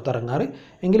പുറത്തിറങ്ങാറ്,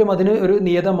 എങ്കിലും അതിന് ഒരു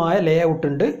നിയതമായ ലേ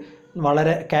ഔട്ടുണ്ട്.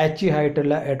 വളരെ കാച്ചി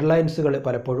ആയിട്ടുള്ള ഹെഡ്ലൈൻസുകൾ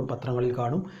പലപ്പോഴും പത്രങ്ങളിൽ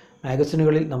കാണും.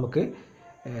 മാഗസിനുകളിൽ നമുക്ക്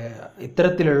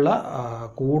ഇത്തരത്തിലുള്ള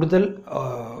കൂടുതൽ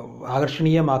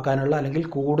ആകർഷണീയമാക്കാനുള്ള അല്ലെങ്കിൽ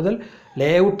കൂടുതൽ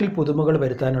ലേ ഔട്ടിൽ പുതുമകൾ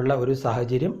വരുത്താനുള്ള ഒരു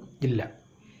സാഹചര്യം ഇല്ല.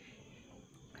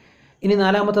 ഇനി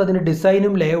നാലാമത്തെ അതിന്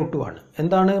ഡിസൈനും ലേ ഔട്ടുമാണ്.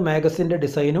 എന്താണ് മാഗസിൻ്റെ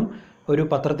ഡിസൈനും ഒരു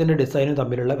പത്രത്തിൻ്റെ ഡിസൈനും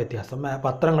തമ്മിലുള്ള വ്യത്യാസം?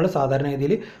 പത്രങ്ങൾ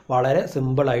സാധാരണഗതിയിൽ വളരെ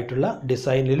സിമ്പിളായിട്ടുള്ള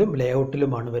ഡിസൈനിലും ലേ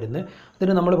ഔട്ടിലുമാണ് വരുന്നത്.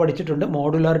 അതിന് നമ്മൾ പഠിച്ചിട്ടുണ്ട്,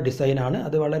 മോഡുലാർ ഡിസൈനാണ്.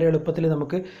 അത് വളരെ എളുപ്പത്തിൽ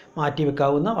നമുക്ക് മാറ്റി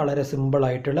വെക്കാവുന്ന വളരെ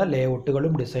സിമ്പിളായിട്ടുള്ള ലേ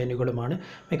ഔട്ടുകളും ഡിസൈനുകളുമാണ്.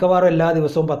 മിക്കവാറും എല്ലാ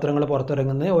ദിവസവും പത്രങ്ങൾ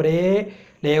പുറത്തിറങ്ങുന്നത് ഒരേ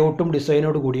ലേ ഔട്ടും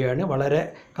ഡിസൈനോട് കൂടിയാണ്. വളരെ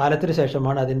കാലത്തിന്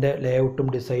ശേഷമാണ് അതിൻ്റെ ലേ ഔട്ടും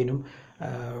ഡിസൈനും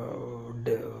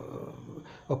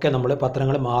ഒക്കെ നമ്മൾ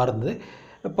പത്രങ്ങൾ മാറുന്നത്.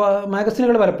 ഇപ്പോൾ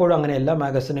മാഗസിനുകൾ പലപ്പോഴും അങ്ങനെയല്ല.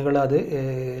 മാഗസിനുകൾ അത്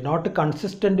not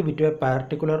consistent with a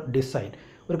particular design,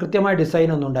 ഒരു കൃത്യമായ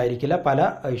ഡിസൈനൊന്നും ഉണ്ടായിരിക്കില്ല. പല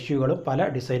ഇഷ്യൂകളും പല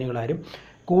ഡിസൈനുകളാരും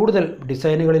കൂടുതൽ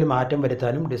ഡിസൈനുകളിൽ മാറ്റം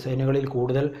വരുത്താനും ഡിസൈനുകളിൽ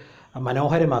കൂടുതൽ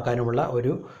മനോഹരമാക്കാനുമുള്ള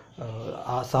ഒരു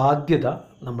സാധ്യത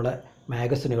നമ്മളെ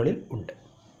മാഗസിനുകളിൽ ഉണ്ട്.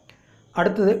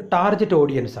 അടുത്തത് ടാർഗറ്റ്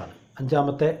ഓഡിയൻസാണ്.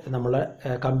 അഞ്ചാമത്തെ നമ്മൾ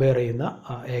കമ്പയർ ചെയ്യുന്ന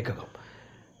ഏകകം.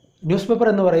 ന്യൂസ് പേപ്പർ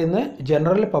എന്ന് പറയുന്നത്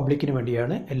ജനറൽ പബ്ലിക്കിന്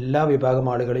വേണ്ടിയാണ്. എല്ലാ വിഭാഗം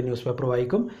ആളുകളും ന്യൂസ് പേപ്പർ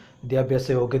വായിക്കും. വിദ്യാഭ്യാസ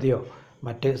യോഗ്യതയോ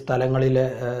മറ്റ് സ്ഥലങ്ങളിൽ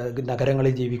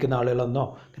നഗരങ്ങളിൽ ജീവിക്കുന്ന ആളുകളെന്നോ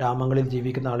ഗ്രാമങ്ങളിൽ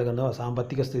ജീവിക്കുന്ന ആളുകളെന്നോ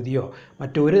സാമ്പത്തിക സ്ഥിതിയോ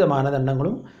മറ്റൊരു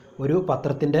മാനദണ്ഡങ്ങളും ഒരു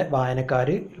പത്രത്തിൻ്റെ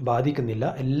വായനക്കാർ ബാധിക്കുന്നില്ല.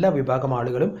 എല്ലാ വിഭാഗം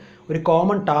ആളുകളും ഒരു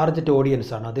കോമൺ ടാർഗറ്റ്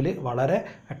ഓഡിയൻസാണ്. അതിൽ വളരെ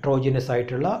ഹെട്രോജിനസ്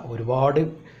ആയിട്ടുള്ള ഒരുപാട്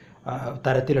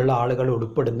തരത്തിലുള്ള ആളുകൾ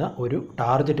ഉൾപ്പെടുന്ന ഒരു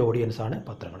ടാർഗറ്റ് ഓഡിയൻസാണ്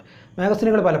പത്രങ്ങൾ.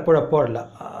 മാഗസിനുകൾ പലപ്പോഴും അപ്പോഴല്ല,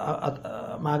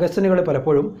 മാഗസിനുകൾ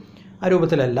പലപ്പോഴും ആ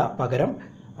രൂപത്തിലല്ല, പകരം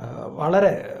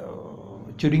വളരെ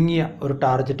ചുരുങ്ങിയ ഒരു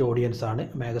ടാർഗറ്റ് ഓഡിയൻസാണ്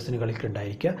മാഗസിനുകളിൽ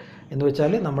ഉണ്ടായിരിക്കുക. എന്ന്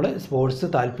വെച്ചാൽ നമ്മൾ സ്പോർട്സ്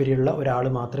താല്പര്യമുള്ള ഒരാൾ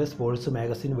മാത്രമേ സ്പോർട്സ്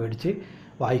മാഗസിൻ മേടിച്ച്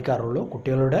വായിക്കാറുള്ളൂ.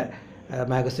 കുട്ടികളുടെ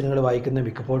മാഗസിനുകൾ വായിക്കുന്ന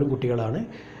മിക്കപ്പോഴും കുട്ടികളാണ്.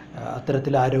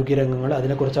 അത്തരത്തിൽ ആരോഗ്യരംഗങ്ങൾ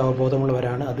അതിനെക്കുറിച്ച്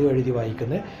അവബോധമുള്ളവരാണ് അത് എഴുതി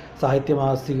വായിക്കുന്നത്.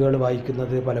 സാഹിത്യമാസികകൾ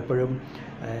വായിക്കുന്നത് പലപ്പോഴും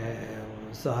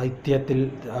സാഹിത്യത്തിൽ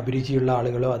അഭിരുചിയുള്ള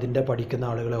ആളുകളോ അതിൻ്റെ പഠിക്കുന്ന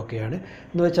ആളുകളോ ഒക്കെയാണ്.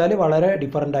 എന്ന് വെച്ചാൽ വളരെ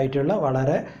ഡിഫറൻ്റ് ആയിട്ടുള്ള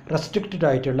വളരെ റെസ്ട്രിക്റ്റഡ്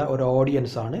ആയിട്ടുള്ള ഒരു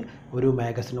ഓഡിയൻസാണ് ഒരു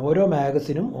മാഗസിൻ. ഓരോ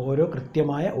മാഗസിനും ഓരോ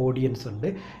കൃത്യമായ ഓഡിയൻസ് ഉണ്ട്.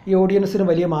 ഈ ഓഡിയൻസിന്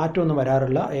വലിയ മാറ്റമൊന്നും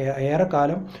വരാറില്ല.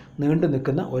 ഏറെക്കാലം നീണ്ടു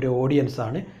നിൽക്കുന്ന ഒരു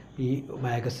ഓഡിയൻസാണ് ഈ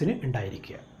മാഗസിന്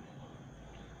ഉണ്ടായിരിക്കുക.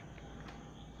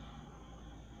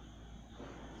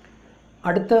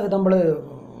 അടുത്ത നമ്മൾ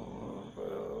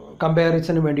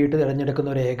കമ്പാരിസന് വേണ്ടിയിട്ട് തിരഞ്ഞെടുക്കുന്ന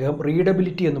ഒരു ഏകം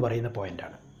റീഡബിലിറ്റി എന്ന് പറയുന്ന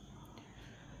പോയിൻ്റാണ്.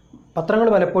 പത്രങ്ങൾ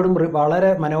പലപ്പോഴും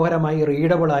വളരെ മനോഹരമായി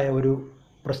റീഡബിളായ ഒരു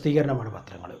പ്രസിദ്ധീകരണമാണ്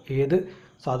പത്രങ്ങൾ. ഏത്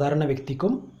സാധാരണ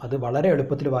വ്യക്തിക്കും അത് വളരെ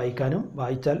എളുപ്പത്തിൽ വായിക്കാനും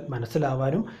വായിച്ചാൽ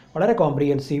മനസ്സിലാവാനും വളരെ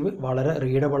കോംപ്രിഹെൻസീവ്, വളരെ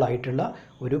റീഡബിൾ ആയിട്ടുള്ള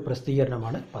ഒരു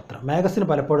പ്രസിദ്ധീകരണമാണ് പത്രം. മാഗസിൻ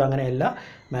പലപ്പോഴും അങ്ങനെയല്ല.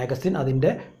 മാഗസിൻ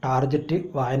അതിൻ്റെ ടാർഗറ്റ്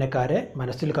വായനക്കാരെ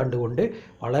മനസ്സിൽ കണ്ടുകൊണ്ട്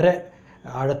വളരെ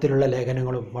ആഴത്തിലുള്ള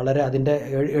ലേഖനങ്ങളും വളരെ അതിൻ്റെ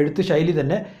എഴുത്ത് ശൈലി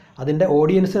തന്നെ അതിൻ്റെ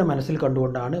ഓഡിയൻസിനെ മനസ്സിൽ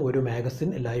കണ്ടുകൊണ്ടാണ് ഒരു മാഗസിൻ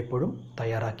എല്ലായ്പ്പോഴും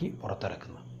തയ്യാറാക്കി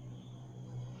പുറത്തിറക്കുന്നത്.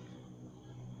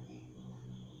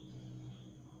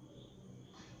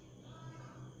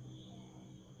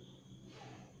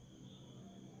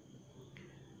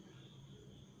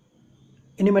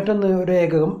 ഇനി മറ്റൊന്ന് ഒരു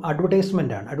ഏകകം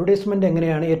അഡ്വർടൈസ്മെൻ്റാണ്. അഡ്വർടൈസ്മെൻറ്റ്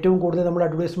എങ്ങനെയാണ്? ഏറ്റവും കൂടുതൽ നമ്മൾ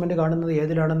അഡ്വർടൈസ്മെൻറ്റ് കാണുന്നത്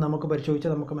ഏതിലാണെന്ന് നമുക്ക്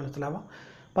പരിശോധിച്ചാൽ നമുക്ക് മനസ്സിലാവാം.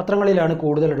 പത്രങ്ങളിലാണ്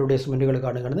കൂടുതൽ അഡ്വർടൈസ്മെൻറ്റുകൾ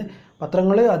കാണുന്നത്.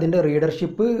 പത്രങ്ങൾ അതിൻ്റെ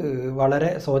റീഡർഷിപ്പ് വളരെ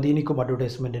സ്വാധീനിക്കും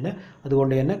അഡ്വർടൈസ്മെൻറ്റിന്.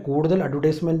 അതുകൊണ്ട് തന്നെ കൂടുതൽ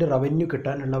അഡ്വർടൈസ്മെൻറ്റ് റവന്യൂ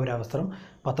കിട്ടാനുള്ള ഒരു അവസരം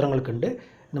പത്രങ്ങൾക്കുണ്ട്.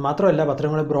 ഇത് മാത്രമല്ല,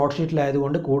 പത്രങ്ങൾ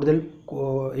ബ്രോഡ്ഷീറ്റിലായതുകൊണ്ട് കൂടുതൽ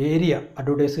ഏരിയ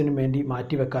അഡ്വർടൈസിങ്ങിന് വേണ്ടി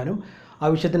മാറ്റിവെക്കാനും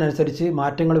ആവശ്യത്തിനനുസരിച്ച്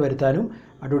മാറ്റങ്ങൾ വരുത്താനും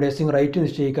അഡ്വർടൈസിങ് റേറ്റ്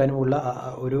നിശ്ചയിക്കാനുമുള്ള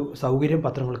ഒരു സൗകര്യം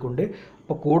പത്രങ്ങൾക്കുണ്ട്.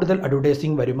 അപ്പോൾ കൂടുതൽ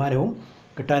അഡ്വർടൈസിങ് വരുമാനവും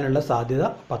കിട്ടാനുള്ള സാധ്യത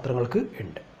പത്രങ്ങൾക്ക്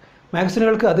ഉണ്ട്.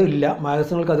 മാഗസിനുകൾക്ക് അത് ഇല്ല.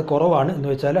 മാഗസിനുകൾക്ക് അത് കുറവാണ്. എന്ന്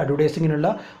വെച്ചാൽ അഡ്വർടൈസിങ്ങിനുള്ള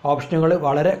ഓപ്ഷനുകൾ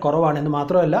വളരെ കുറവാണ്. എന്ന്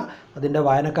മാത്രമല്ല, അതിൻ്റെ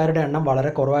വായനക്കാരുടെ എണ്ണം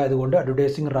വളരെ കുറവായതുകൊണ്ട്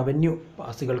അഡ്വർടൈസിങ് റവന്യൂ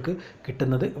പാസുകൾക്ക്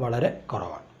കിട്ടുന്നത് വളരെ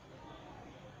കുറവാണ്.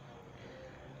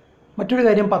 മറ്റൊരു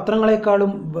കാര്യം,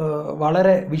 പത്രങ്ങളെക്കാളും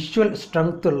വളരെ വിഷ്വൽ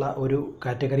സ്ട്രെങ്ത് ഉള്ള ഒരു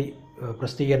കാറ്റഗറി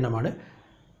പ്രസിദ്ധീകരണമാണ്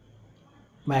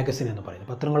മാഗസിൻ എന്ന് പറയുന്നത്.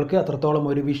 പത്രങ്ങൾക്ക് അത്രത്തോളം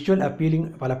ഒരു വിഷ്വൽ അപ്പീലിംഗ്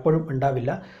പലപ്പോഴും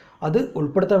ഉണ്ടാവില്ല. അത്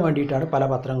ഉൾപ്പെടുത്താൻ വേണ്ടിയിട്ടാണ് പല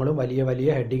പത്രങ്ങളും വലിയ വലിയ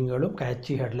ഹെഡിങ്ങുകളും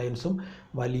കാച്ചി ഹെഡ്ലൈൻസും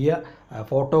വലിയ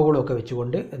ഫോട്ടോകളും ഒക്കെ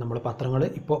വെച്ചുകൊണ്ട് നമ്മൾ പത്രങ്ങൾ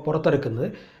ഇപ്പോൾ പുറത്തിറക്കുന്നത്.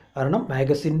 കാരണം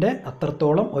മാഗസിൻ്റെ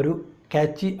അത്രത്തോളം ഒരു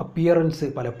കാച്ചി അപ്പിയറൻസ്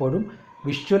പലപ്പോഴും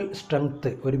വിഷ്വൽ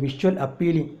സ്ട്രെങ്ത്ത്, ഒരു വിഷ്വൽ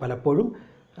അപ്പീലിംഗ് പലപ്പോഴും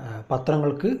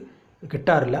പത്രങ്ങൾക്ക്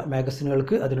കിട്ടാറില്ല.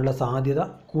 മാഗസിനുകൾക്ക് അതിനുള്ള സാധ്യത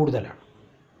കൂടുതലാണ്.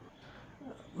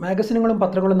 മാഗസിനുകളും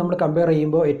പത്രങ്ങളും നമ്മൾ കമ്പയർ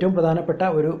ചെയ്യുമ്പോൾ ഏറ്റവും പ്രധാനപ്പെട്ട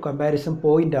ഒരു കമ്പാരിസൺ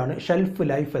പോയിൻ്റാണ് ഷെൽഫ്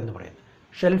ലൈഫ് എന്ന് പറയുന്നത്.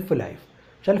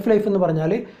 ഷെൽഫ് ലൈഫ് എന്ന്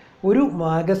പറഞ്ഞാൽ ഒരു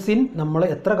മാഗസിൻ നമ്മൾ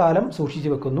എത്ര കാലം സൂക്ഷിച്ചു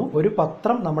വെക്കുന്നു, ഒരു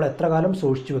പത്രം നമ്മൾ എത്ര കാലം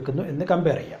സൂക്ഷിച്ചു വെക്കുന്നു എന്ന്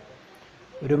കമ്പയർ ചെയ്യാം.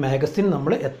 ഒരു മാഗസിൻ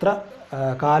നമ്മൾ എത്ര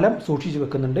കാലം സൂക്ഷിച്ചു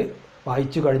വെക്കുന്നുണ്ട്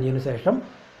വായിച്ചു കഴിഞ്ഞതിന് ശേഷം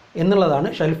എന്നുള്ളതാണ്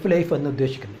ഷെൽഫ് ലൈഫ് എന്ന്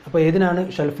ഉദ്ദേശിക്കുന്നത്. അപ്പോൾ ഏതിനാണ്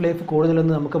ഷെൽഫ് ലൈഫ്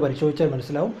കൂടുതലെന്ന് നമുക്ക് പരിശോധിച്ചാൽ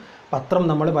മനസ്സിലാവും. പത്രം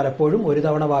നമ്മൾ പലപ്പോഴും ഒരു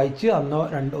തവണ വായിച്ച് അന്നോ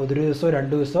ഒരു ദിവസമോ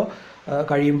 2 ദിവസമോ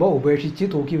കഴിയുമ്പോൾ ഉപേക്ഷിച്ച്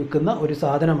തൂക്കി വെക്കുന്ന ഒരു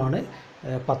സാധനമാണ്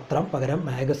പത്രം. പകരം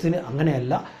മാഗസിൻ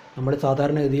അങ്ങനെയല്ല. നമ്മൾ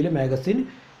സാധാരണഗതിയിൽ മാഗസിൻ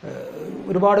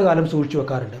ഒരുപാട് കാലം സൂക്ഷിച്ചു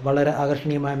വെക്കാറുണ്ട്. വളരെ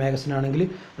ആകർഷണീയമായ മാഗസിൻ ആണെങ്കിൽ,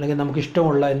 അല്ലെങ്കിൽ നമുക്ക്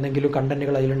ഇഷ്ടമുള്ള എന്തെങ്കിലും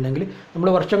കണ്ടൻറ്റുകൾ അതിലുണ്ടെങ്കിൽ നമ്മൾ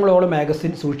വർഷങ്ങളോളം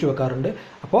മാഗസിൻ സൂക്ഷിച്ചു വെക്കാറുണ്ട്.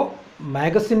 അപ്പോൾ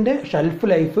മാഗസിൻ്റെ ഷെൽഫ്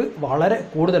ലൈഫ് വളരെ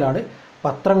കൂടുതലാണ്,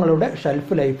 പത്രങ്ങളുടെ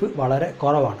ഷെൽഫ് ലൈഫ് വളരെ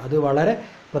കുറവാണ്. അത് വളരെ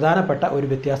പ്രധാനപ്പെട്ട ഒരു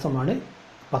വ്യത്യാസമാണ്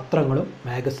പത്രങ്ങളും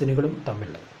മാഗസിനുകളും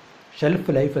തമ്മിലുള്ളത്.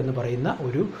 ഷെൽഫ് ലൈഫ് എന്ന് പറയുന്ന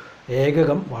ഒരു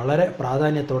ഏകകം വളരെ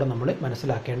പ്രാധാന്യത്തോടെ നമ്മൾ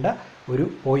മനസ്സിലാക്കേണ്ട ഒരു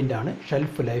പോയിൻ്റാണ്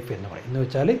ഷെൽഫ് ലൈഫ് എന്ന് പറയുന്നത്. എന്ന്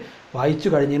വെച്ചാൽ വായിച്ചു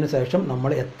കഴിഞ്ഞതിന് ശേഷം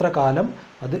നമ്മൾ എത്ര കാലം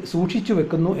അത് സൂക്ഷിച്ചു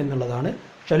വെക്കുന്നു എന്നുള്ളതാണ്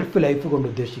ഷെൽഫ് ലൈഫ് കൊണ്ട്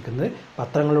ഉദ്ദേശിക്കുന്നത്.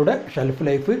 പത്രങ്ങളുടെ ഷെൽഫ്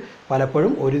ലൈഫ്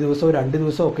പലപ്പോഴും 1 ദിവസമോ 2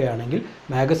 ദിവസമോ ഒക്കെ ആണെങ്കിൽ,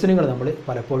 മാഗസിനുകൾ നമ്മൾ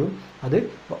പലപ്പോഴും അത്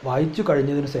വായിച്ചു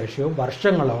കഴിഞ്ഞതിന് ശേഷവും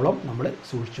വർഷങ്ങളോളം നമ്മൾ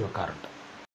സൂക്ഷിച്ചു വെക്കാറുണ്ട്.